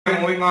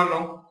moving on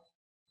now.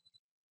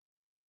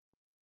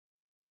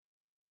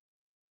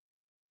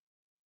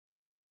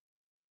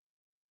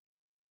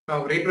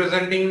 Now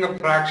representing the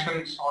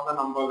fractions on the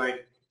number line.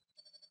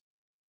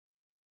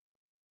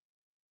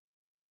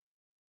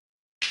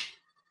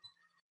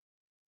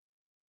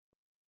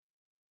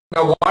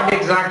 Now what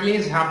exactly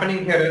is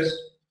happening here is,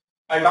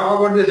 I'll talk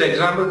about these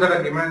examples that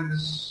are given in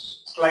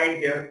this slide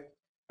here.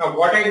 Now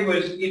what I do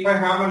is, if I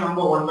have a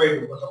number 1 by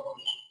 2, suppose.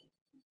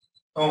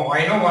 Oh,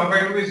 I know 1 by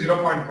 2 is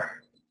 0.5.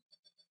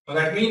 So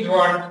that means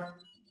what?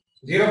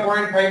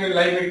 0.5 will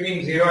lie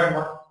between 0 and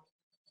 1.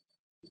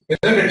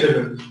 Isn't it,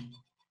 children?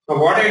 Now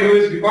what I do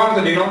is, because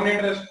the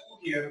denominator is 2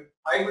 here,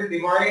 I will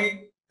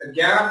divide the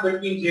gap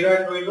between 0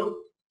 and 2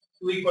 into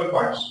 2 equal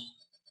parts.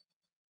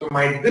 So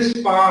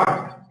this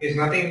part is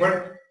nothing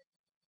but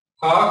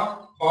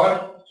half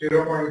or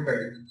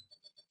 0.5.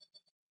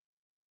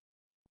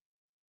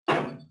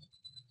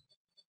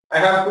 I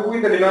have 2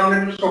 in the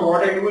denominator, so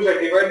what I do is I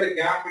divide the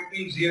gap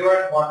between 0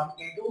 and 1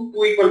 into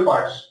 2 equal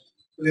parts.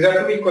 So these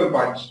are 2 equal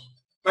parts.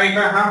 Now if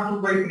I have 2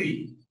 by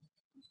 3,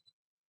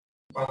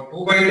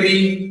 2 by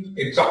 3,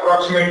 it's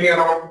approximately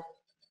around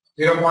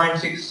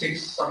 0.66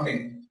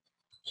 something.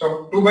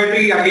 So 2 by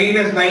 3 again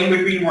is lying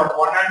between what?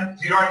 1 and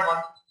 0 and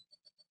 1.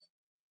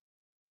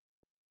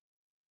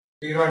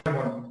 0 and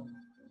 1.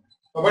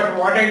 But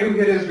what I do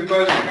here is,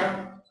 because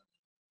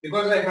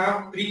I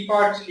have 3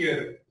 parts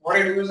here, what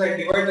I do is I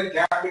divide the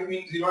gap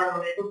between 0 and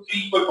 1 into 3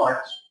 equal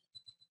parts.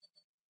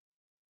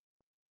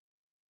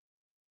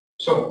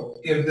 So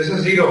if this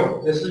is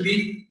 0, this will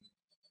be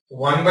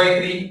 1 by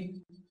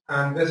 3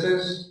 and this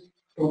is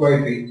 2 by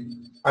 3.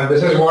 And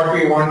this is what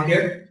we want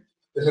here.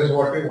 This is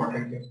what we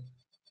wanted here.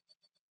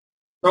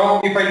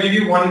 Now if I give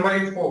you 1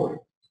 by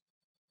 4,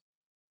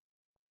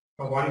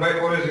 1 by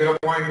 4 is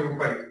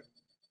 0.25.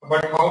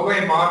 But how do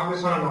I mark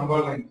this on a number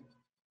line?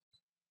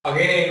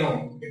 Again I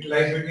know it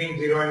lies between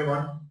 0 and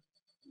 1.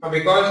 Now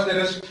because there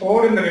is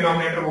 4 in the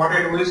denominator, what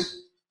I do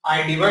is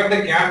I divide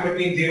the gap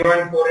between 0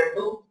 and 4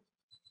 into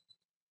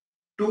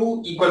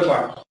 2 equal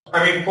parts.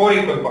 4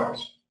 equal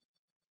parts.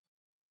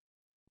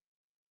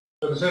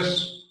 So this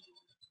is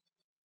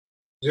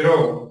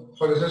 0.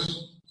 So this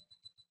is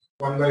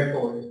 1 by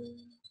 4.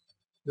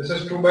 This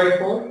is 2 by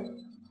 4.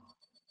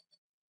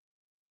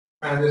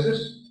 And this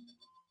is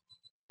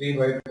 3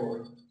 by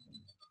 4.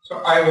 So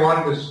I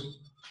want this.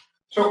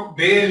 So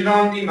based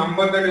on the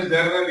number that is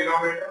there in the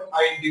denominator,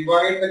 I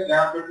divide the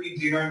gap between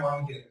 0 and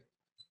 1 here.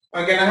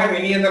 Now can I have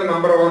any other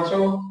number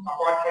also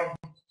apart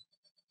from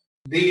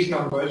these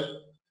numbers?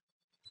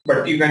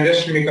 But you can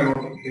just make a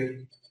note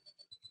here.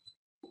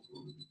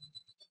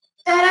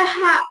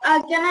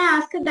 Can I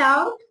ask a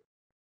doubt?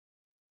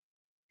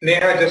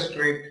 Neha, just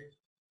wait.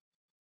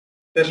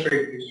 Just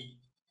wait, please.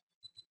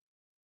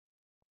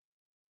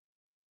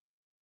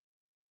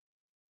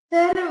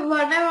 Sir,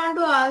 what I want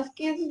to ask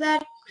is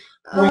that...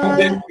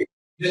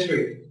 Just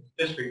wait.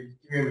 Just wait.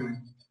 Give me a minute.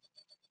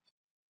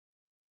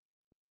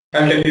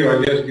 I'll tell you,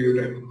 I'll just give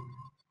you time.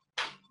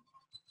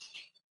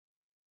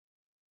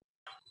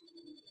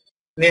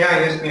 Neha,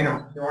 yes,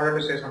 Neha. You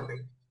wanted to say something?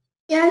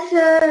 Yes,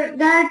 sir.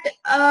 That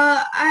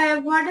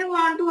what I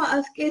want to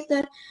ask is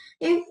that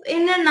if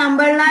in a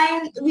number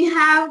line we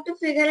have to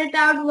figure it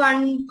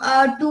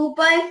out 2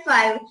 by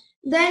 5,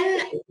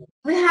 then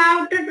we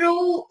have to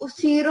do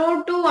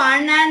 0 to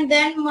 1 and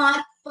then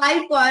mark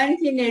 5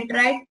 points in it,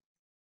 right?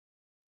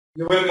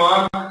 You will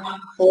mark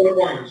 4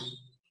 points.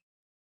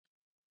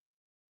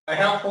 I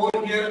have 4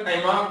 here.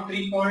 I mark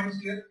 3 points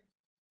here.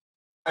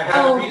 I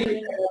have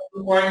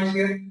 2 points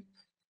here.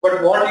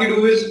 But what you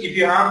do is, if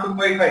you have 2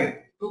 by 5,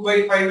 2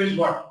 by 5 is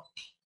what?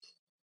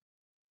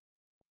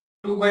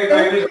 2 by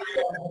 5 is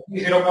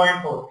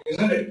 0.4,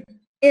 isn't it?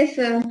 Yes,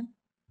 sir.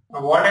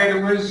 Now what I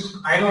do is,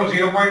 I know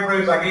 0.4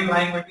 is again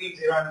lying between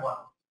 0 and 1.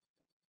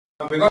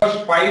 Now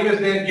because 5 is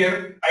there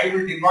here, I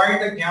will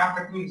divide the gap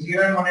between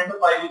 0 and 1 into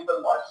 5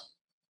 equal parts.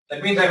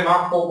 That means I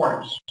mark 4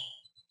 points.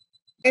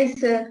 Yes,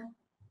 sir.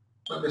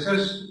 So this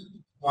is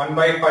 1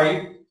 by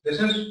 5, this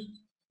is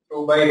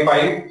 2 by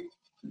 5,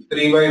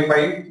 3 by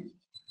 5,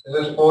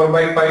 this is 4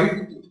 by 5,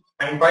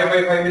 and 5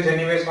 by 5 is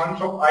anyways 1,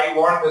 so I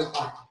want this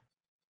one.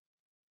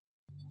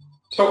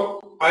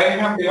 So I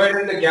have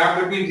divided the gap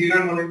between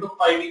 0 and 1 into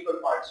 5 equal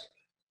parts.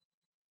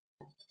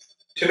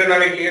 Children, are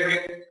we clear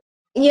here?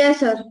 Yes,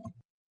 sir.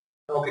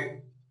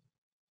 Okay.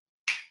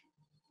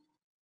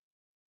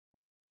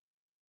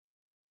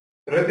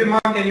 Riddhima,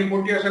 can you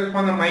put yourself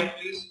on the mic,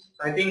 please?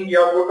 I think you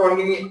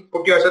have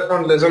put yourself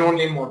on listen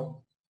only mode.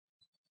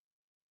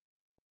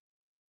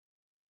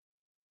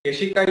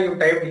 Yashika, you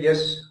typed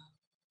yes.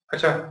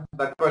 Acha,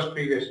 that was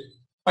previous.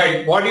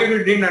 Right, what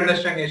you didn't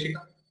understand,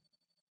 Yashika?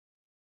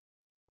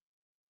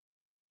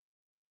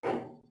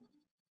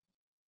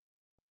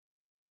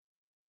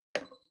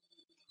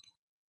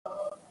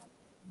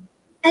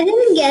 I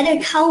didn't get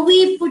it. How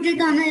we put it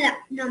on a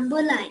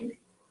number line?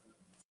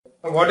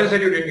 What is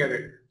it you didn't get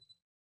it?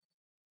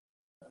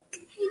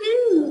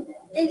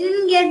 I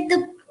didn't get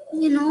the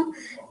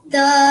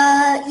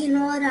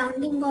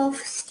rounding off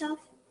stuff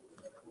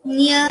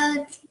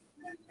near.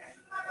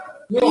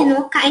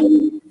 No,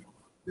 kind.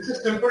 this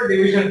is simple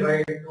division,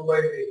 right? 2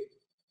 by 3.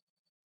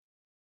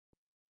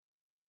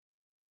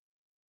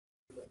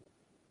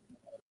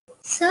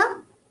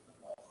 Sir?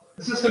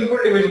 This is simple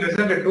division,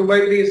 isn't it? 2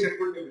 by 3 is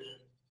simple division.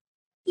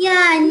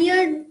 Yeah,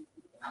 and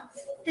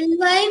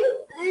why?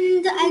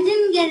 And I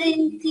didn't get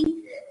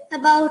anything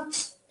about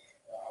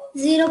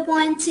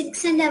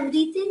 0.6 and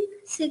everything.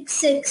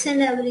 6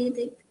 and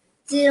everything.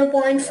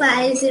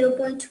 0.5,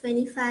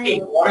 0.25. Hey,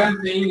 what I'm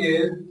saying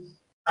is,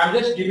 I'm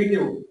just giving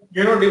you,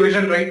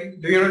 division,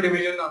 right? Do you know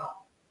division or not?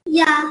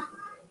 Yeah.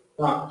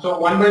 So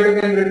 1 by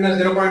 2 can be written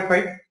as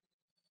 0.5?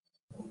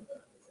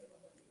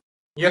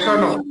 Yes or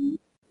no?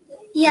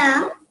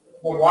 Yeah.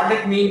 So what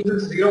it means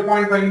is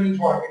 0.5 means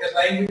what? It is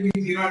lying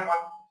between 0 and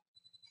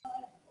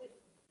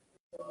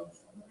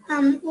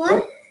 1.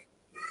 What?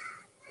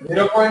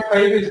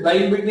 0.5 is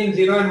lying between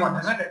 0 and 1,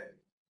 isn't it?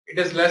 It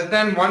is less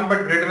than 1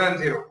 but greater than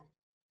 0.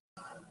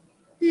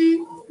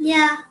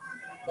 Yeah.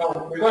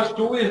 Now, because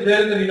 2 is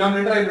there in the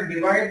denominator, I will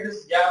divide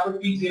this gap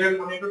between 0 and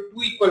 1 into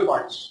 2 equal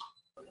parts.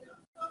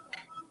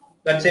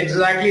 That's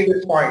exactly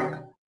this point.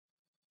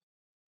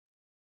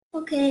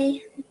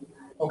 Okay.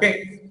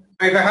 Okay.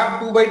 Now, if I have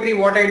 2 by 3,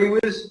 what I do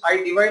is I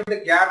divide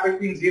the gap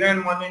between 0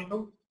 and 1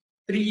 into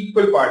 3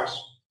 equal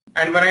parts.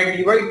 And when I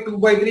divide 2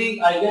 by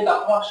 3, I get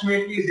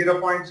approximately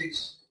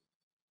 0.666.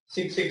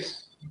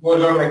 It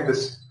goes on like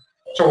this.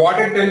 So what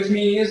it tells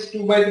me is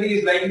 2 by 3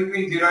 is lying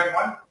between 0 and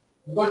 1.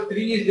 Because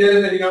 3 is there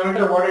in the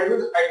denominator, what I do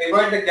is I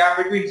divide the gap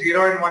between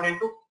 0 and 1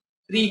 into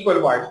 3 equal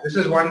parts. This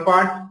is one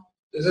part,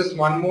 this is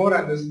one more,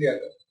 and this is the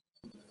other.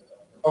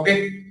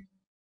 Okay?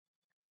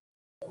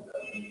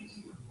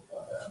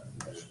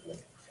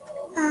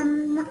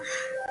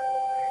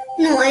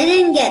 No, I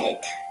didn't get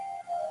it.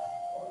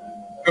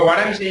 So what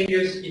I'm saying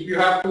is, if you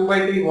have 2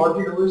 by 3, what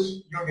you do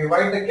is you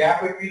divide the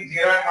gap between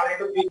 0 and 1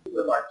 into 3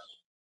 equal parts.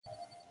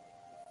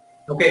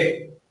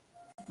 Okay?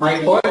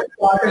 My first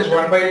part is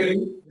 1 by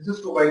 3, this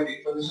is 2 by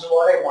 3. So this is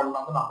what I want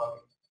on the number.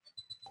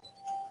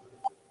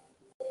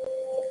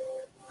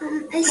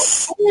 I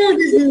still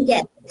doesn't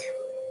get it.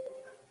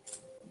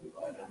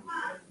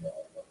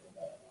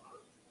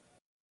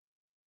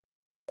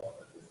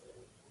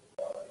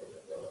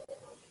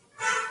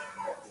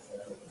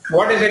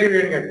 What is it you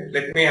didn't get?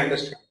 Let me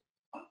understand.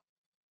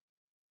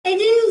 I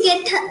didn't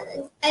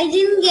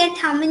get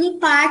how many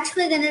parts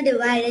we're gonna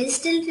divide. I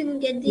still didn't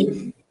get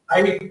the.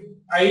 I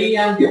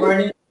am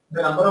dividing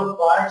the number of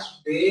parts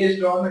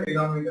based on the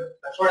denominator.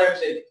 That's what I'm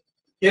saying.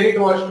 Here it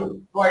was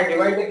 2. So I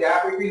divide the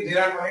gap between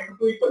 0 and 1 into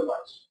 2 equal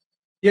parts.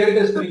 Here it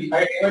is 3.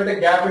 I divide the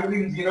gap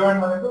between 0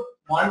 and 1 into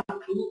 1,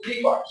 2,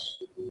 3 parts.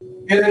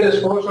 Here it is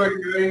 4. So I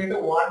divide it into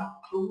 1,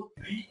 2,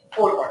 3,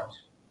 4 parts.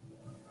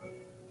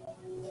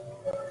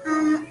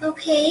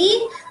 Okay,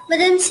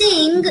 but I'm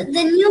saying the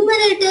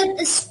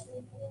numerator is.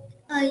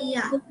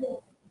 Yeah.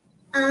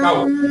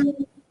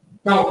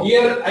 Now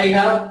here I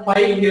have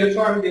 5 here,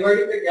 so I'm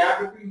dividing the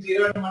gap between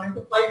 0 and 1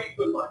 into 5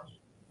 equal parts.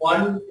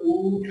 1,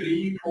 2,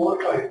 3,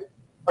 4, 5.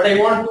 But I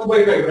want 2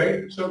 by 5,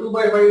 right? So 2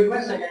 by 5 is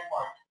my second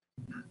part.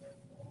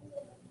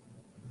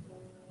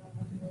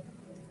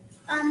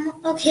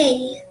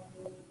 Okay.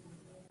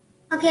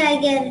 Okay, I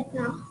get it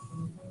now.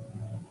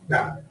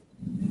 Yeah.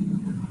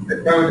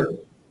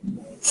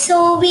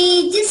 So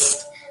we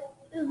divide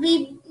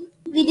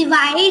we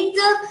divide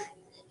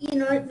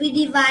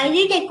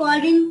it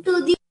according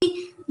to the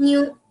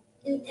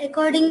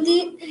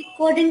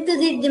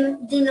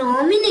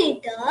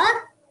denominator.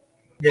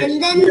 Yes.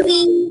 And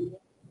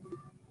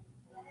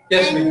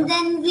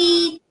then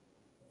we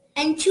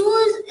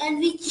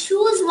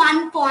choose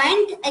one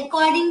point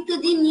according to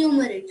the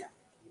numerator.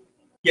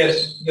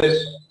 Yes, yes.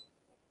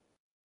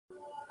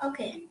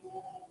 Okay.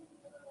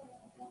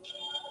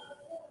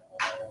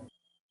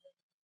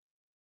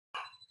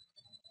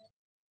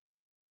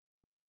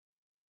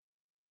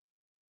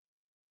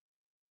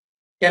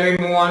 Can we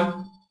move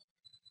on?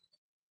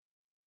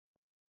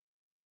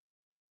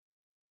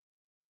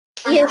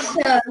 Yes,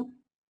 sir.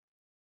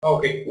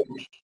 Okay.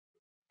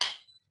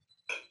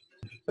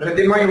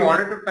 Ridhima, you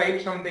wanted to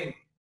type something.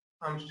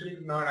 I'm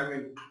still not,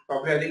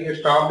 probably I think you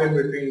stopped in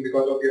between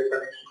because of your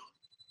connection.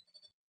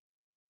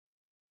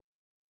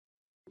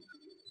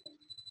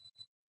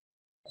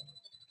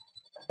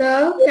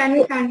 Sir, can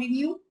we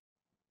continue?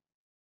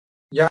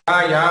 Yeah,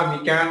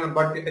 we can,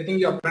 but I think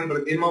your friend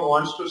Ridhima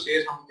wants to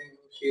say something.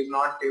 She is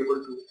not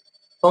able to.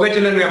 Okay,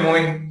 children, we are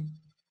moving.